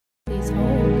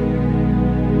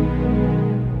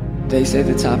They say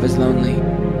the top is lonely.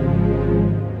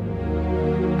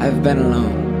 I've been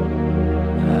alone.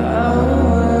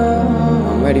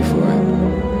 I'm ready for it.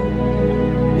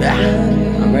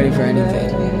 I'm ready for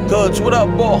anything. Goodz, what up,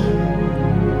 boy?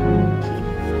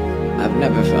 I've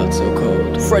never felt so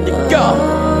cold. Freddy, go!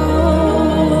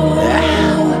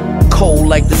 Cold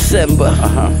like December.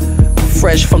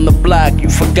 Fresh from the block, you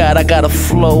forgot I got a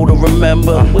flow to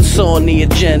remember. What's on the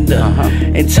agenda?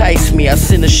 Entice me, I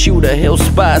send a shooter. He'll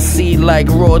spicy like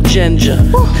raw ginger.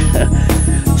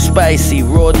 Spicy,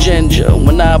 raw ginger.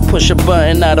 When I push a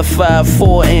button out of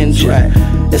 5.4 engine.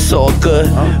 It's all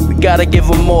good, we gotta give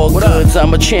them more goods.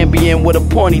 I'm a champion with a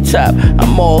pointy top.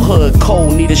 I'm all hood,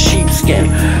 cold, need a sheepskin.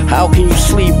 How can you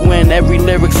sleep when every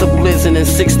lyric's a blizzard and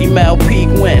 60-mile peak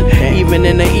wind? Even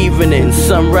in the evening,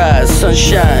 sunrise,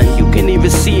 sunshine, you can even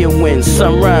see it when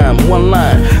some rhyme, one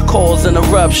line, cause an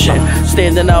eruption,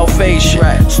 standing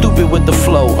ovation. Stupid with the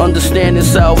flow, understanding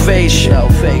salvation.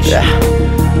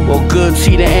 Well, Goodz,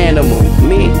 he the animal.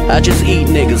 Me, I just eat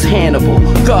niggas, Hannibal.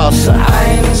 Godson.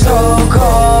 I'm so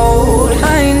cold,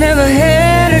 I ain't never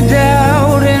had a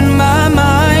doubt in my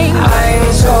mind.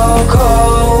 I'm so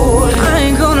cold, I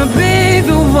ain't gonna be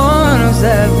the one who's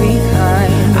left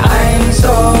behind. I'm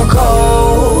so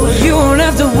cold, you won't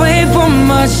have to wait for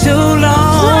much too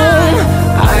long.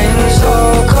 I'm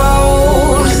so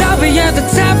cold, 'cause I'll be at the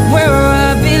top where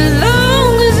I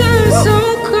belong. 'Cause I'm so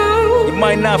cold. You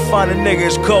might not find a nigga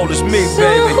as cold as me,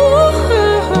 baby.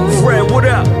 Fred, what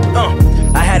up?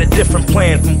 I had a different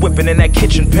plan from whipping in that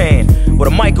kitchen pan. With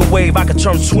a microwave, I could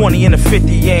turn 20 into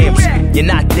 50 amps. You're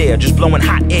not there, just blowing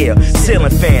hot air,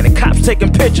 ceiling fan. And cops taking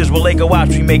pictures while they go watch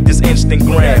me make this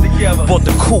Instagram. Bought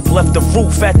the coupe, left the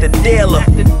roof at the dealer.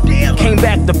 Came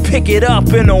back to pick it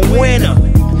up in the winter.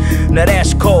 Now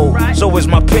that's cold, so is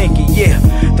my pinky, yeah.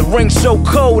 The ring's so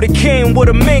cold, it came with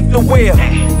a mink to wear.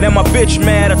 Now my bitch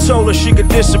mad, I told her she could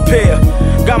disappear.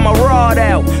 Got my rod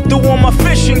out, threw on my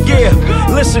fishing gear.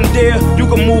 Listen dear, you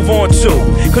can move on too,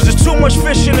 'cause there's too much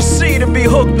fish in the sea to be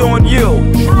hooked on you.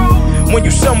 When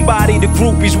you somebody, the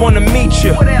groupies wanna meet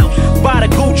you. Buy the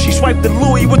Gucci, swipe the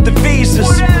Louis with the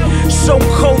visas. So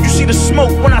cold, you see the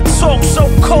smoke when I talk. So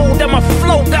cold that my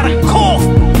flow got a cough.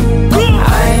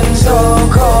 I'm so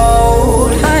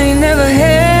cold, I ain't never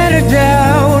had a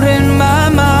doubt in my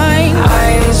mind.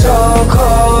 I'm so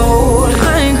cold,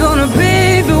 I ain't gonna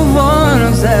be the one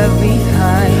who's left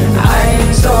behind.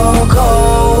 I'm so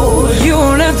cold, you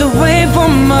won't have to wait for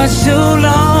much too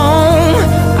long.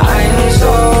 I'm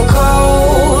so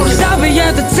cold, 'cause I'll be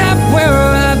at the top where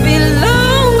I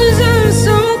belong. 'Cause I'm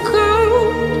so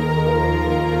cold,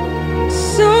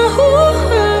 so cold.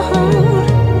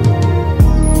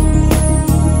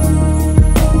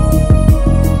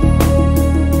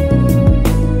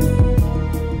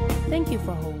 Thank you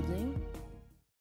for holding.